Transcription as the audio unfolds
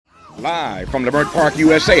Live from Laverne Park,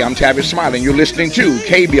 USA, I'm Tavis Smiley, and you're listening to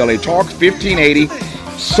KBLA Talk 1580.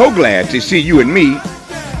 So glad to see you and me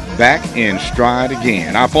back in stride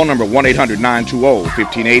again. Our phone number,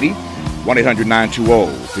 1-800-920-1580,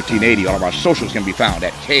 1-800-920-1580. All of our socials can be found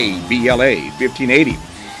at KBLA 1580.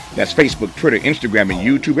 That's Facebook, Twitter, Instagram, and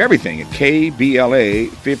YouTube, everything at KBLA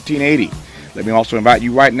 1580. Let me also invite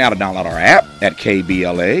you right now to download our app at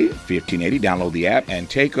KBLA 1580. Download the app and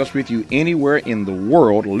take us with you anywhere in the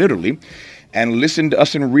world, literally, and listen to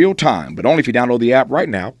us in real time, but only if you download the app right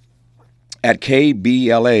now at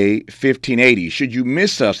KBLA 1580. Should you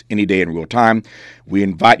miss us any day in real time, we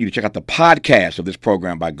invite you to check out the podcast of this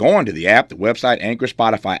program by going to the app, the website, Anchor,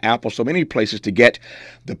 Spotify, Apple, so many places to get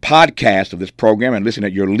the podcast of this program and listen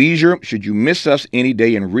at your leisure. Should you miss us any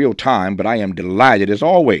day in real time, but I am delighted, as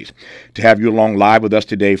always, to have you along live with us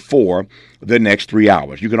today for the next 3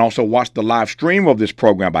 hours. You can also watch the live stream of this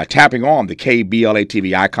program by tapping on the KBLA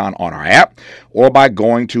TV icon on our app or by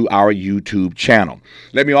going to our YouTube channel.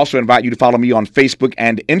 Let me also invite you to follow me on Facebook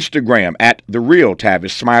and Instagram at The Real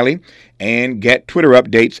Tavis Smiley and get Twitter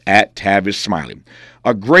updates at Tavis Smiley.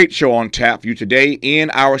 A great show on tap for you today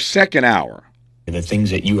in our second hour. The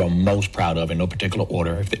things that you are most proud of in no particular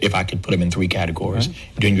order, if I could put them in three categories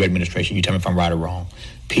during your administration, you tell me if I'm right or wrong.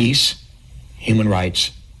 Peace, human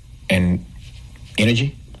rights, and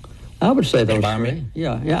energy? I would say those environment? three.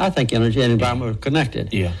 Yeah, I think energy and environment are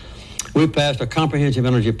connected. Yeah. We passed a comprehensive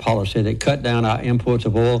energy policy that cut down our imports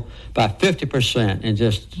of oil by 50%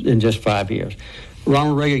 in just 5 years.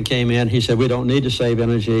 Ronald Reagan came in. He said, we don't need to save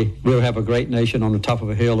energy. We'll have a great nation on the top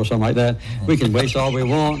of a hill or something like that. We can waste all we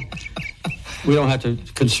want. We don't have to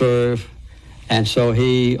conserve. And so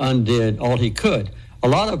he undid all he could. A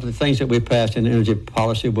lot of the things that we passed in energy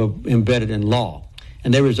policy were embedded in law,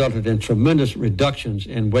 and they resulted in tremendous reductions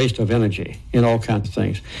in waste of energy in all kinds of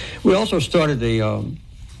things. We also started the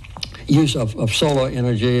use of solar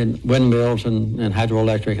energy and windmills and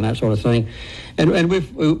hydroelectric and that sort of thing. And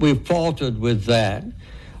we've faltered with that.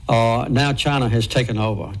 Now China has taken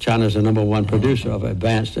over. China is the number one producer of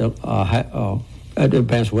advanced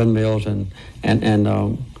windmills and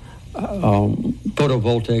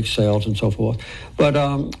photovoltaic cells and so forth. But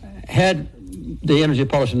had the energy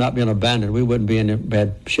policy not been abandoned, we wouldn't be in the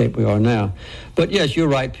bad shape we are now. But yes, you're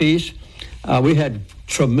right, peace. We had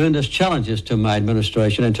tremendous challenges to my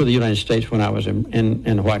administration and to the United States when I was in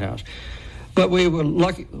the White House. But we were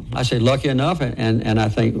lucky, I say lucky enough, and I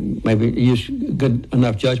think maybe used good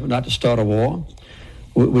enough judgment not to start a war.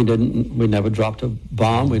 We never dropped a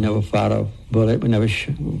bomb, we never fired a bullet, we never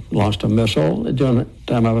launched a missile during the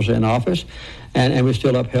time I was in office, and we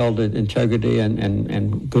still upheld the integrity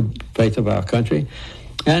and good faith of our country.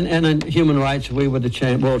 And in human rights, we were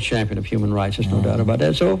the world champion of human rights, there's no doubt about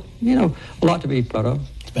that. So, a lot to be proud of.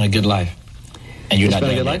 It's been a good life. And you're not been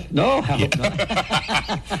a good life? life? No, I hope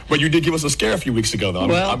not. But you did give us a scare a few weeks ago, though.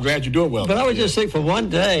 Well, I'm glad you're doing well. But I was just sick for one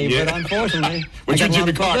day, Yeah. but unfortunately... With you,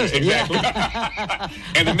 Jimmy Carter, publicity. exactly.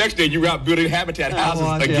 And the next day, you were out building Habitat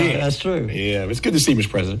houses again. Yeah, that's true. Yeah, it's good to see you, Mr.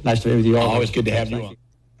 President. Nice to be with you all. Always good to have you on.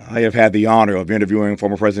 I have had the honor of interviewing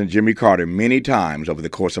former President Jimmy Carter many times over the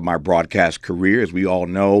course of my broadcast career. As we all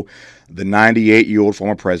know, the 98-year-old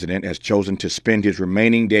former president has chosen to spend his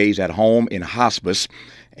remaining days at home in hospice,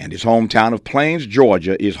 and his hometown of Plains,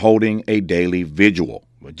 Georgia, is holding a daily vigil.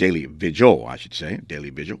 We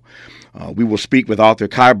will speak with author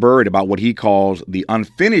Kai Bird about what he calls the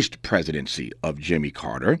unfinished presidency of Jimmy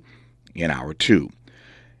Carter in Hour 2.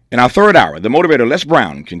 In our third hour, the motivator Les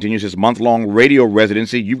Brown continues his month-long radio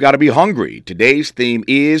residency, You've Got to Be Hungry. Today's theme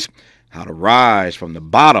is how to rise from the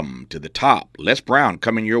bottom to the top. Les Brown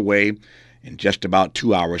coming your way in just about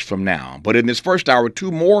 2 hours from now. But in this first hour,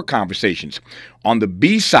 two more conversations. On the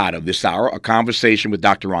B side of this hour, a conversation with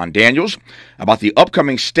Dr. Ron Daniels about the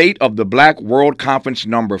upcoming State of the Black World Conference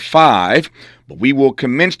number 5. But we will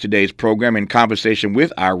commence today's program in conversation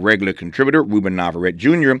with our regular contributor, Ruben Navarrette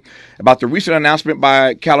Jr., about the recent announcement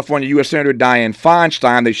by California U.S. Senator Dianne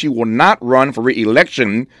Feinstein that she will not run for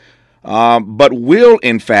re-election, but will,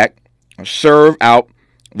 in fact, serve out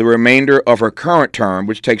the remainder of her current term,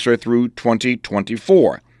 which takes her through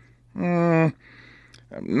 2024. I'm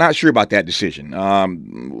not sure about that decision.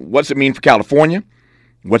 What's it mean for California?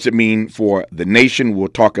 What's it mean for the nation? We'll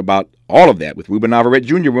talk about all of that with Ruben Navarrette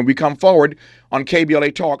Jr. when we come forward on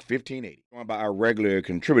KBLA Talk 1580. Joined by our regular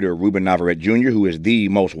contributor, Ruben Navarrette Jr., who is the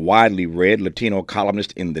most widely read Latino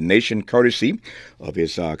columnist in the nation, courtesy of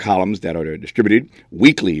his columns that are distributed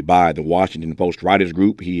weekly by the Washington Post Writers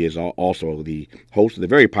Group. He is also the host of the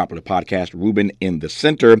very popular podcast, Ruben in the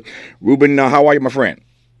Center. Ruben, how are you, my friend?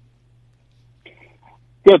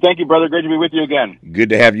 Good. Thank you, brother. Great to be with you again. Good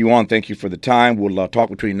to have you on. Thank you for the time. We'll talk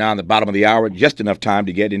between now and the bottom of the hour, just enough time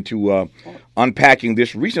to get into unpacking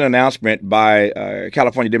this recent announcement by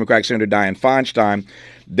California Democratic Senator Dianne Feinstein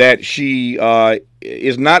that she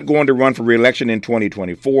is not going to run for re-election in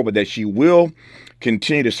 2024, but that she will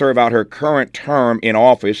continue to serve out her current term in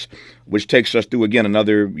office, which takes us through, again,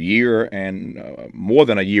 another year and more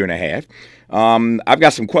than a year and a half. I've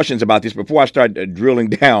got some questions about this. Before I start drilling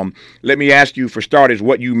down, let me ask you, for starters,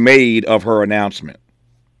 what you made of her announcement.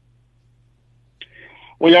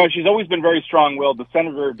 Well, you know, she's always been very strong-willed. The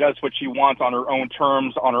senator does what she wants on her own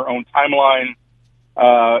terms, on her own timeline.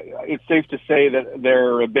 It's safe to say that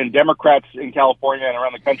there have been Democrats in California and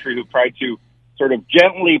around the country who've tried to sort of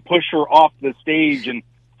gently push her off the stage and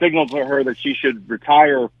signal to her that she should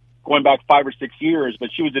retire going back 5 or 6 years.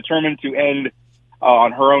 But she was determined to end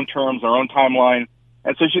on her own terms, her own timeline.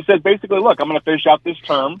 And so she said, basically, look, I'm going to finish out this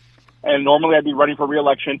term. And normally I'd be running for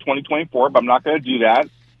re-election in 2024, but I'm not going to do that.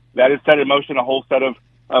 That has set in motion a whole set of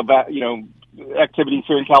activities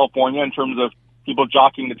here in California in terms of people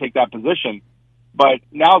jockeying to take that position. But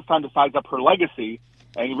now it's time to size up her legacy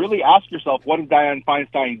and really ask yourself, what has Dianne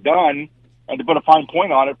Feinstein done? And to put a fine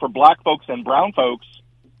point on it, for black folks and brown folks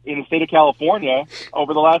in the state of California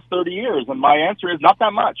over the last 30 years. And my answer is not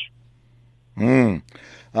that much.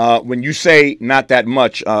 When you say not that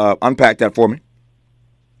much, unpack that for me.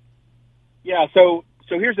 Yeah, so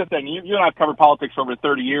here's the thing. You and I have covered politics for over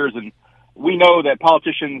 30 years, and we know that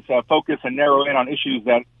politicians focus and narrow in on issues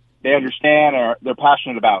that they understand or they're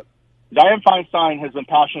passionate about. Dianne Feinstein has been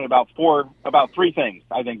passionate about three things,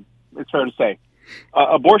 I think it's fair to say.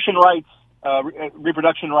 Abortion rights,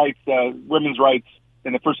 reproduction rights, women's rights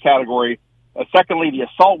in the first category. Secondly, the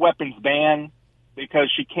assault weapons ban,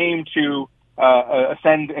 because she came to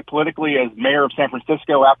ascend politically as mayor of San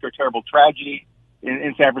Francisco after a terrible tragedy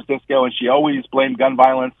in San Francisco, and she always blamed gun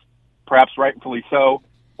violence, perhaps rightfully so.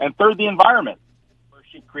 And third, the environment, where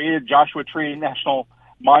she created Joshua Tree National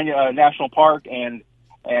Park and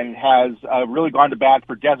has really gone to bat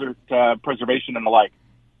for desert preservation and the like.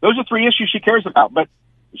 Those are three issues she cares about, but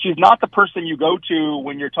she's not the person you go to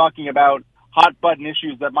when you're talking about hot-button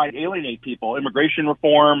issues that might alienate people, immigration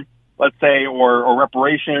reform, let's say, or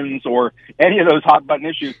reparations, or any of those hot-button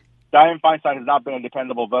issues. Dianne Feinstein has not been a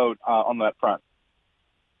dependable vote on that front.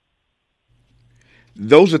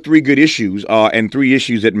 Those are three good issues, and three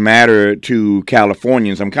issues that matter to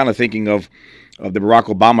Californians. I'm kind of thinking of the Barack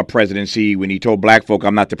Obama presidency when he told black folk,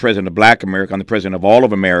 I'm not the president of black America, I'm the president of all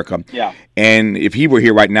of America. Yeah. And if he were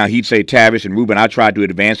here right now, he'd say, Tavis and Ruben, I tried to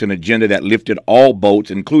advance an agenda that lifted all boats,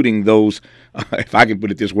 including those, if I can put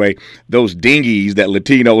it this way, those dinghies that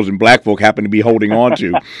Latinos and black folk happen to be holding on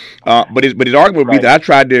to. But his argument would be that I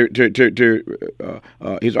tried a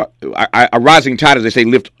rising tide, as they say,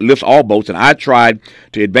 lifts all boats, and I tried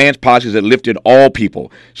to advance policies that lifted all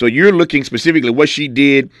people. So you're looking specifically what she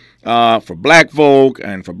did for black folk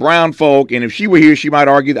and for brown folk. And if she were here, she might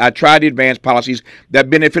argue that I tried to advance policies that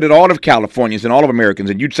benefited all of Californians and all of Americans.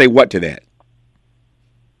 And you'd say what to that?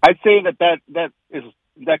 I'd say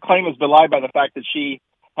that claim is belied by the fact that she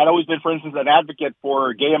had always been, for instance, an advocate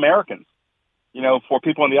for gay Americans, for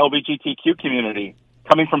people in the LGBTQ community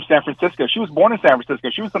coming from San Francisco. She was born in San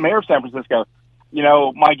Francisco. She was the mayor of San Francisco.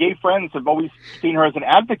 My gay friends have always seen her as an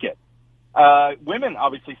advocate. Women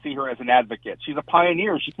obviously see her as an advocate. She's a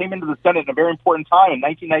pioneer. She came into the Senate at a very important time in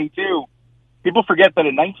 1992. People forget that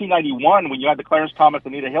in 1991, when you had the Clarence Thomas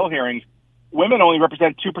and Anita Hill hearings, women only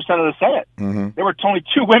represent 2% of the Senate. Mm-hmm. There were only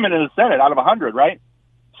 2 women in the Senate out of 100, right?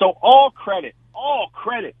 So all credit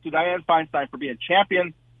to Dianne Feinstein for being a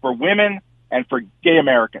champion for women and for gay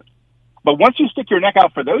Americans. But once you stick your neck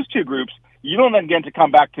out for those two groups, you don't then get to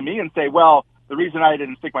come back to me and say, well, the reason I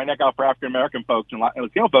didn't stick my neck out for African-American folks and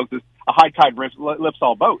Latino folks is a high tide lifts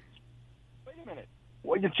all boats. Wait a minute.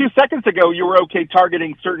 Well, 2 seconds ago, you were okay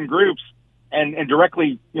targeting certain groups and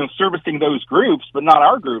directly, servicing those groups, but not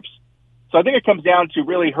our groups. So I think it comes down to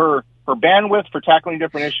really her bandwidth for tackling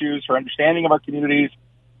different issues, her understanding of our communities,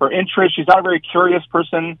 her interest. She's not a very curious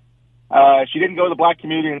person. She didn't go to the black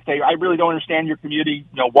community and say, I really don't understand your community.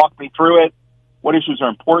 Walk me through it. What issues are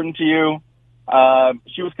important to you?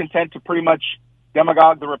 She was content to pretty much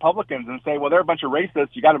demagogue the Republicans and say, well, they're a bunch of racists.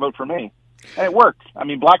 You got to vote for me. And it worked. I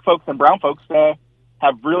mean, black folks and brown folks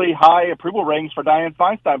have really high approval ratings for Dianne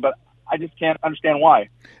Feinstein, but I just can't understand why.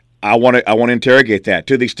 I want to interrogate that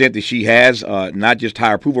to the extent that she has not just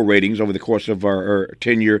high approval ratings over the course of her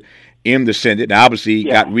tenure in the Senate. Now, obviously,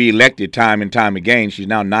 got reelected time and time again. She's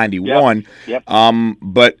now 91. Yep.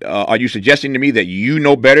 But are you suggesting to me that you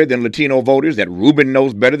know better than Latino voters, that Ruben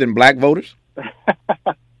knows better than black voters?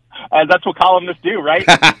 That's what columnists do, right?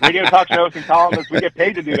 Radio talk shows and columnists, we get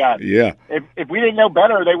paid to do that. Yeah. If we didn't know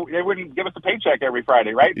better, they wouldn't give us a paycheck every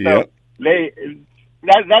Friday, right? Yep. So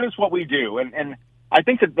that is what we do. And I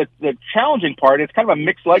think that the challenging part is kind of a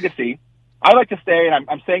mixed legacy. I like to say, and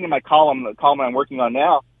I'm saying in my column, the column I'm working on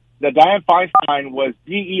now, that Dianne Feinstein was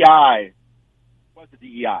DEI. Was the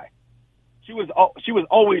DEI? She was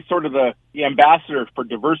always sort of the ambassador for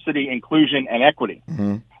diversity, inclusion, and equity.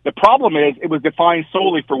 Mm-hmm. The problem is it was defined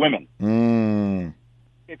solely for women. Mm.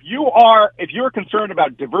 If you're concerned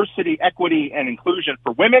about diversity, equity, and inclusion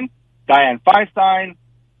for women, Dianne Feinstein,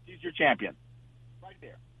 she's your champion, right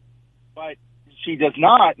there. But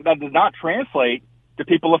that does not translate to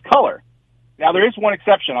people of color. Now, there is one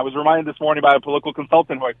exception. I was reminded this morning by a political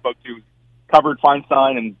consultant who I spoke to, who's covered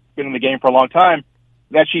Feinstein and been in the game for a long time,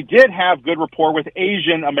 that she did have good rapport with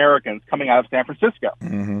Asian Americans coming out of San Francisco.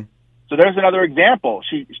 Mm-hmm. So there's another example.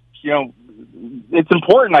 It's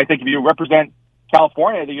important, I think, if you represent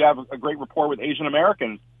California, that you have a great rapport with Asian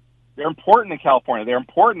Americans. They're important in California. They're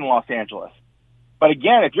important in Los Angeles. But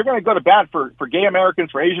again, if you're going to go to bat for gay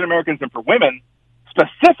Americans, for Asian Americans, and for women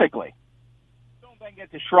specifically, don't then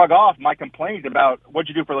get to shrug off my complaint about what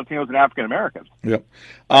you do for Latinos and African Americans. Yep.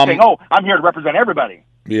 Saying, I'm here to represent everybody.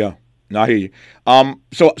 Yeah. No, I hear you.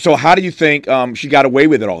 So how do you think she got away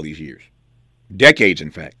with it all these years? Decades,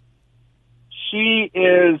 in fact. She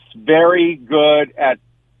is very good at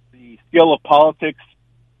the skill of politics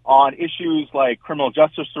on issues like criminal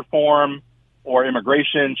justice reform or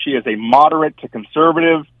immigration. She is a moderate to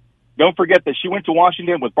conservative. Don't forget that she went to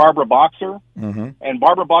Washington with Barbara Boxer, mm-hmm. and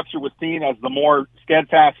Barbara Boxer was seen as the more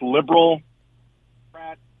steadfast liberal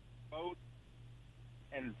vote,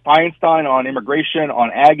 and Feinstein on immigration, on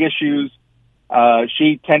ag issues.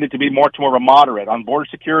 She tended to be more of a moderate on border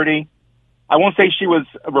security. I won't say she was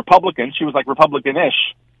a Republican. She was like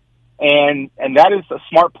Republican-ish. And that is a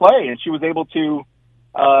smart play. And she was able to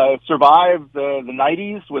survive the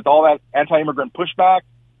 90s with all that anti-immigrant pushback.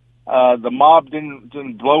 The mob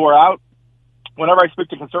didn't blow her out. Whenever I speak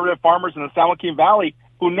to conservative farmers in the San Joaquin Valley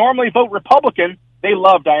who normally vote Republican, they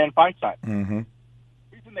love Dianne Feinstein. Mm-hmm.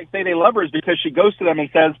 The reason they say they love her is because she goes to them and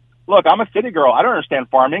says, look, I'm a city girl. I don't understand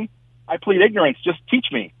farming. I plead ignorance. Just teach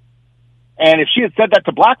me. And if she had said that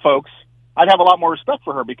to black folks, I'd have a lot more respect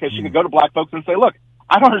for her because she could go to black folks and say, look,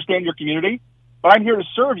 I don't understand your community, but I'm here to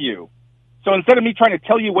serve you. So instead of me trying to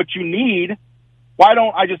tell you what you need, why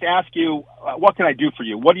don't I just ask you, what can I do for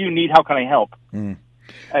you? What do you need? How can I help? And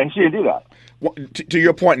she didn't do that. Well, to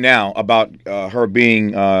your point now about her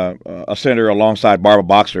being a senator alongside Barbara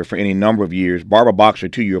Boxer for any number of years, Barbara Boxer,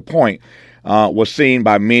 to your point, was seen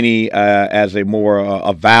by many as a more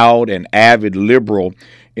avowed and avid liberal.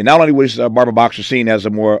 And not only was Barbara Boxer seen as a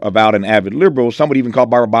more avowed and avid liberal, some would even call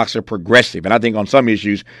Barbara Boxer progressive. And I think on some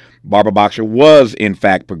issues, Barbara Boxer was, in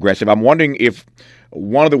fact, progressive. I'm wondering if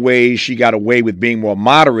one of the ways she got away with being more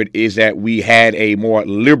moderate is that we had a more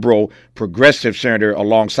liberal, progressive senator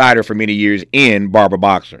alongside her for many years in Barbara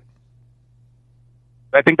Boxer.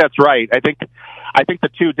 I think that's right. I think the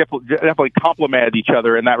two definitely complemented each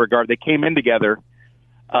other in that regard. They came in together.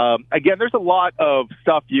 Again, there's a lot of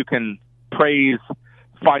stuff you can praise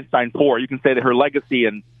Feinstein for. You can say that her legacy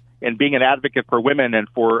and being an advocate for women and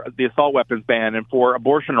for the assault weapons ban and for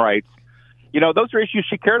abortion rights, those are issues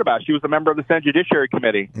she cared about. She was a member of the Senate Judiciary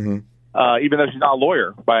Committee, even though she's not a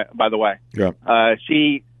lawyer, by the way. Yeah.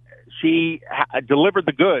 She delivered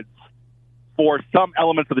the goods for some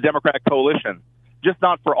elements of the Democratic coalition, just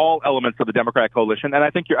not for all elements of the Democratic coalition. And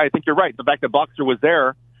I think you're right. The fact that Boxer was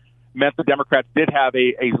there meant the Democrats did have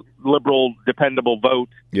a liberal, dependable vote.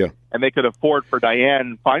 Yeah. And they could afford for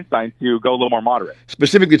Dianne Feinstein to go a little more moderate.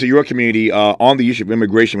 Specifically to your community, on the issue of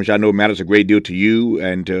immigration, which I know matters a great deal to you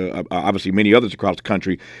and to obviously many others across the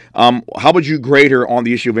country, how would you grade her on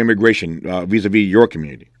the issue of immigration vis-a-vis your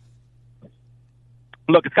community?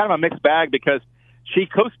 Look, it's kind of a mixed bag because she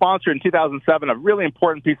co-sponsored in 2007 a really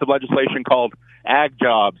important piece of legislation called Ag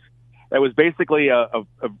Jobs. That was basically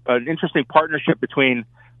an interesting partnership between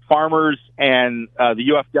farmers and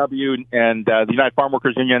the UFW and the United Farm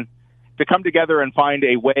Workers Union to come together and find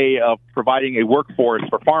a way of providing a workforce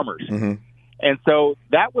for farmers. Mm-hmm. And so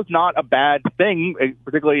that was not a bad thing,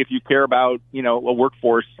 particularly if you care about, a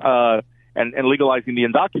workforce and legalizing the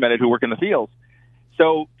undocumented who work in the fields.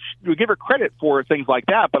 So we give her credit for things like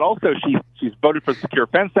that, but also she's voted for the Secure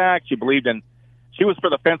Fence Act. She was for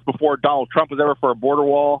the fence before Donald Trump was ever for a border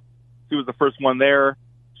wall. She was the first one there.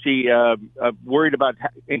 She worried about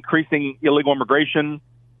increasing illegal immigration.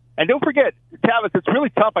 And don't forget, Tavis, it's really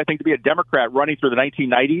tough, I think, to be a Democrat running through the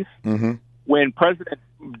 1990s when President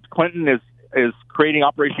Clinton is creating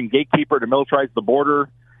Operation Gatekeeper to militarize the border,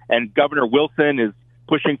 and Governor Wilson is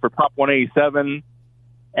pushing for Prop 187.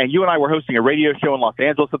 And you and I were hosting a radio show in Los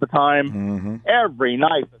Angeles at the time. Mm-hmm. Every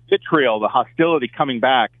night, the vitriol, the hostility coming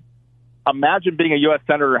back. Imagine being a U.S.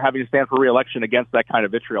 Senator having to stand for re-election against that kind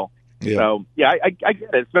of vitriol. Yeah. So, yeah, I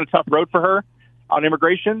get it. It's been a tough road for her on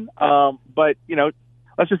immigration. But, you know,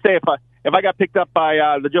 let's just say if I got picked up by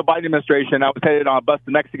the Joe Biden administration, I was headed on a bus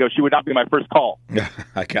to Mexico, she would not be my first call.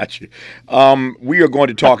 I got you. We are going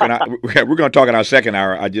to talk, we're going to talk in our second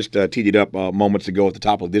hour. I just teed it up moments ago at the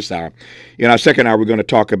top of this hour. In our second hour, we're going to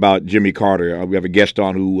talk about Jimmy Carter. We have a guest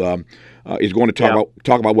on who is going to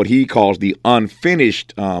talk about what he calls the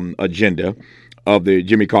unfinished agenda of the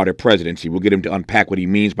Jimmy Carter presidency. We'll get him to unpack what he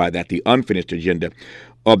means by that, the unfinished agenda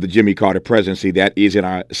of the Jimmy Carter presidency. That is in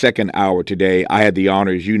our second hour today. I had the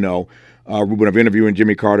honor, as you know, Ruben, of interviewing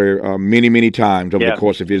Jimmy Carter many, many times over the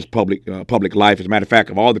course of his public life. As a matter of fact,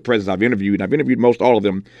 of all the presidents I've interviewed, and I've interviewed most all of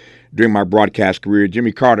them during my broadcast career.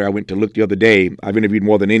 Jimmy Carter, I went to look the other day, I've interviewed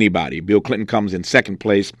more than anybody. Bill Clinton comes in second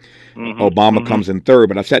place. Obama comes in third.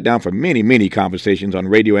 But I've sat down for many, many conversations on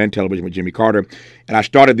radio and television with Jimmy Carter. And I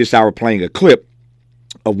started this hour playing a clip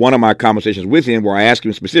of one of my conversations with him where I asked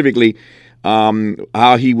him specifically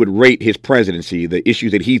how he would rate his presidency, the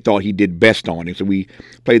issues that he thought he did best on. And so we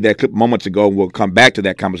played that clip moments ago, and we'll come back to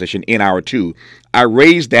that conversation in hour two. I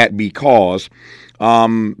raised that because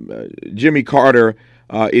Jimmy Carter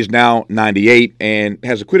is now 98 and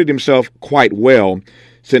has acquitted himself quite well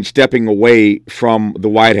since stepping away from the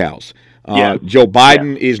White House. Joe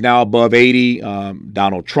Biden is now above 80.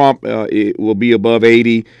 Donald Trump will be above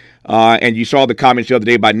 80. And you saw the comments the other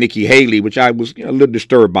day by Nikki Haley, which I was a little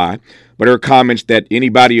disturbed by. But her comments that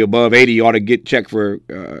anybody above 80 ought to get checked for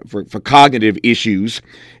cognitive issues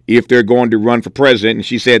if they're going to run for president. And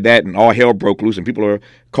she said that, and all hell broke loose. And people are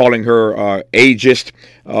calling her ageist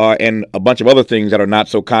and a bunch of other things that are not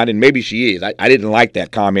so kind. And maybe she is. I didn't like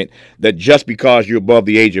that comment that just because you're above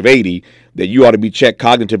the age of 80, that you ought to be checked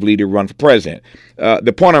cognitively to run for president.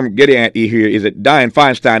 The point I'm getting at here is that Dianne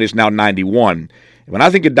Feinstein is now 91. When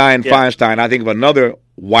I think of Dianne Feinstein, I think of another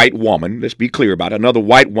white woman, let's be clear about it, another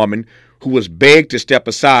white woman who was begged to step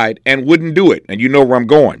aside and wouldn't do it. And you know where I'm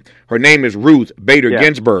going. Her name is Ruth Bader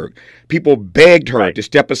Ginsburg. People begged her to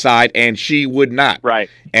step aside, and she would not. Right.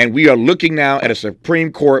 And we are looking now at a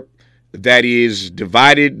Supreme Court that is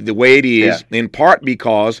divided the way it is, in part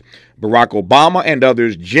because Barack Obama and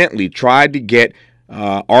others gently tried to get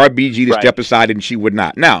RBG to step aside, and she would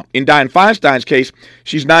not. Now, in Dianne Feinstein's case,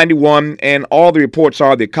 she's 91, and all the reports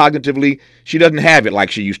are that cognitively she doesn't have it like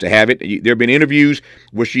she used to have it. There have been interviews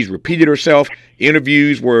where she's repeated herself,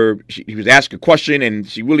 interviews where she was asked a question and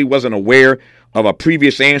she really wasn't aware of a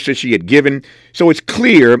previous answer she had given. So it's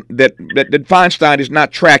clear that Feinstein is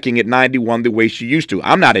not tracking at 91 the way she used to.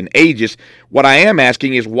 I'm not an ageist. What I am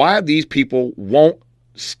asking is why these people won't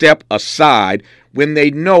step aside when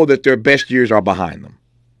they know that their best years are behind them.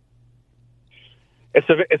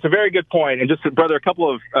 It's a very good point. And just, brother, a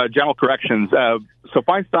couple of general corrections. So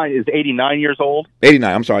Feinstein is 89 years old.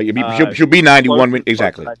 89, I'm sorry. She'll be 91.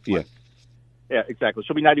 Exactly. Yeah. Yeah, exactly.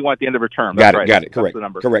 She'll be 91 at the end of her term. Got it. That's Correct. the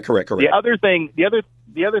number. Correct. The other thing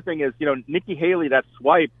is, you know, Nikki Haley, that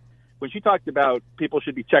swipe, when she talked about people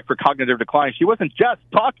should be checked for cognitive decline, she wasn't just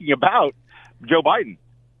talking about Joe Biden.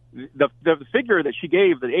 The figure that she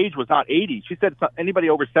gave, the age was not 80. She said anybody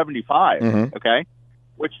over 75, okay,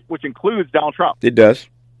 which includes Donald Trump. It does.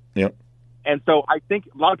 Yep. And so I think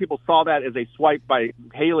a lot of people saw that as a swipe by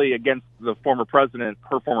Haley against the former president,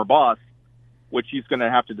 her former boss, which she's going to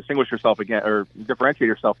have to distinguish herself again or differentiate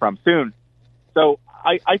herself from soon. So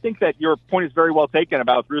I think that your point is very well taken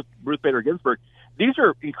about Ruth Bader Ginsburg. These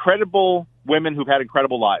are incredible women who've had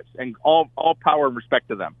incredible lives, and all power and respect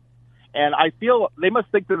to them. And I feel they must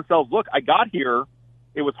think to themselves, look, I got here.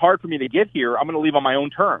 It was hard for me to get here. I'm going to leave on my own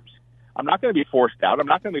terms. I'm not going to be forced out. I'm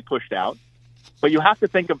not going to be pushed out. But you have to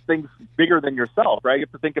think of things bigger than yourself, right? You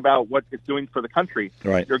have to think about what it's doing for the country.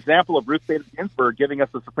 Right. Your example of Ruth Bader Ginsburg giving us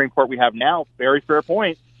the Supreme Court we have now, very fair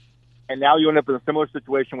point. And now you end up in a similar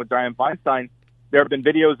situation with Dianne Feinstein. There have been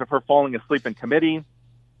videos of her falling asleep in committee.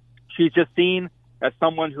 She's just seen as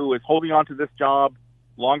someone who is holding on to this job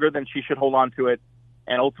longer than she should hold on to it.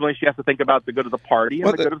 And ultimately, she has to think about the good of the party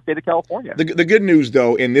and the good of the state of California. The good news,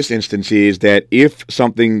 though, in this instance is that if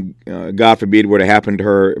something, God forbid, were to happen to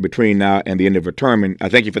her between now and the end of her term, and I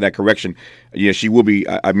thank you for that correction, yeah, she will be,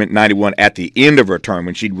 I meant 91 at the end of her term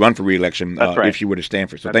when she'd run for re-election if she were to stand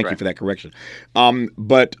for. So thank you for that correction.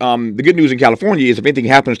 But the good news in California is if anything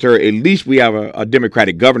happens to her, at least we have a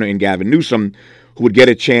Democratic governor in Gavin Newsom who would get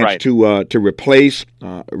a chance to replace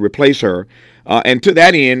her. And to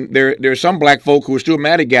that end, there are some black folk who are still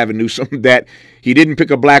mad at Gavin Newsom that he didn't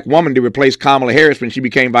pick a black woman to replace Kamala Harris when she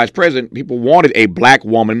became vice president. People wanted a black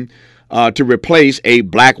woman to replace a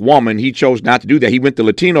black woman. He chose not to do that. He went the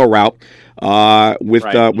Latino route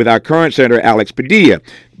with our current Senator Alex Padilla.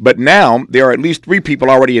 But now there are at least 3 people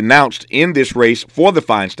already announced in this race for the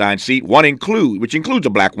Feinstein seat. Which includes a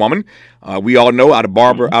black woman. We all know out of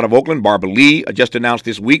Oakland, Barbara Lee just announced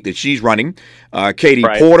this week that she's running. Katie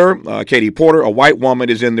Porter, a white woman,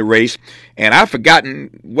 is in the race. And I've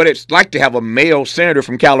forgotten what it's like to have a male senator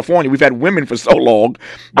from California. We've had women for so long,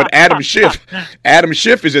 but Adam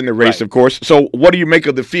Schiff is in the race, of course. So, what do you make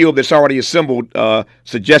of the field that's already assembled,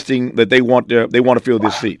 suggesting that they want to fill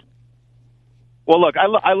this seat? Well, look,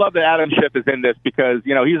 I love that Adam Schiff is in this because,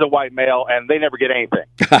 he's a white male and they never get anything.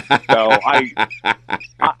 So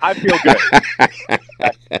I feel good.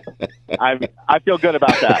 I feel good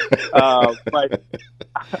about that. But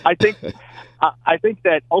I think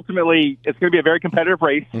that ultimately it's going to be a very competitive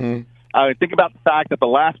race. Mm-hmm. Think about the fact that the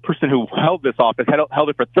last person who held this office held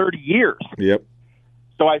it for 30 years. Yep.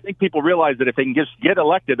 So I think people realize that if they can just get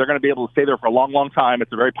elected, they're going to be able to stay there for a long, long time.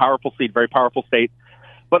 It's a very powerful seat, very powerful state.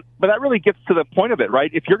 But that really gets to the point of it, right?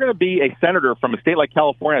 If you're going to be a senator from a state like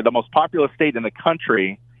California, the most populous state in the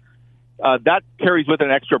country, that carries with it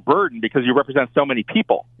an extra burden because you represent so many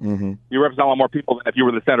people. Mm-hmm. You represent a lot more people than if you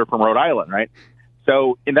were the senator from Rhode Island, right?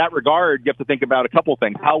 So in that regard, you have to think about a couple of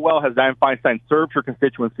things. How well has Dianne Feinstein served her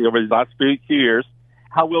constituency over these last few years?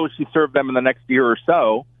 How will she serve them in the next year or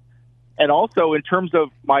so? And also, in terms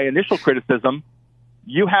of my initial criticism,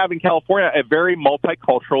 you have in California a very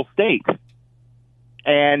multicultural state.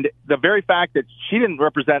 And the very fact that she didn't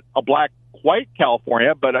represent a black-white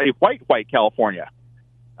California, but a white California,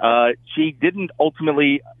 she didn't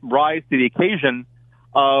ultimately rise to the occasion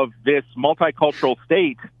of this multicultural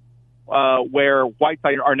state where whites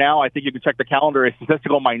are now, I think you can check the calendar, a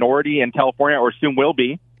statistical minority in California, or soon will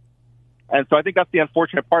be. And so I think that's the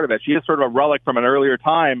unfortunate part of it. She is sort of a relic from an earlier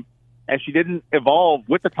time, and she didn't evolve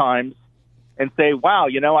with the times and say, wow,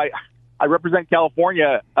 I represent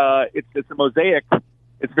California. It's a mosaic.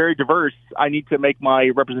 It's very diverse. I need to make my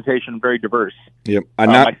representation very diverse. Yep.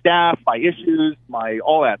 My staff, my issues,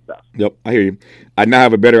 all that stuff. Yep, I hear you. I now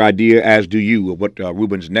have a better idea, as do you, of what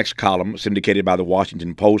Ruben's next column, syndicated by the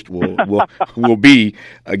Washington Post, will be,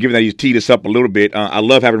 given that he's teed us up a little bit. I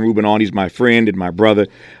love having Ruben on. He's my friend and my brother.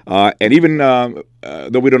 And even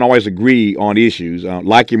though we don't always agree on issues,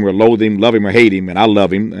 like him or loathe him, love him or hate him, and I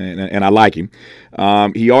love him and I like him,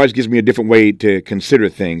 he always gives me a different way to consider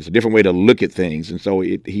things, a different way to look at things. And so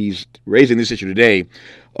he's raising this issue today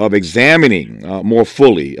of examining more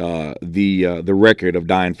fully the record of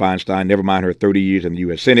Dianne Feinstein, never mind her 30 years in the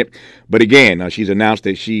U.S. Senate. But again, she's announced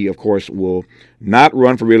that she, of course, will not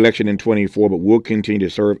run for re-election in 2024, but will continue to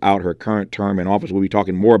serve out her current term in office. We'll be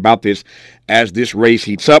talking more about this as this race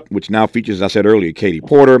heats up, which now features, as I said earlier, Katie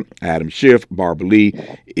Porter, Adam Schiff, Barbara Lee.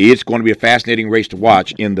 It's going to be a fascinating race to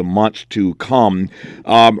watch in the months to come.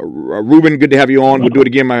 Ruben, good to have you on. We'll do it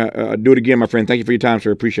again, my friend. Thank you for your time,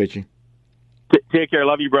 sir. Appreciate you. Take care.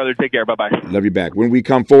 Love you, brother. Take care. Bye-bye. Love you back. When we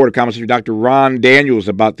come forward, a conversation with Dr. Ron Daniels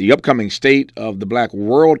about the upcoming State of the Black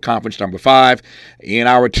World Conference number 5. In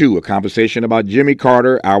hour 2, a conversation about Jimmy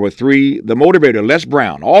Carter. Hour 3, the motivator, Les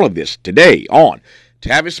Brown. All of this today on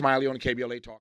Tavis Smiley on KBLA Talk.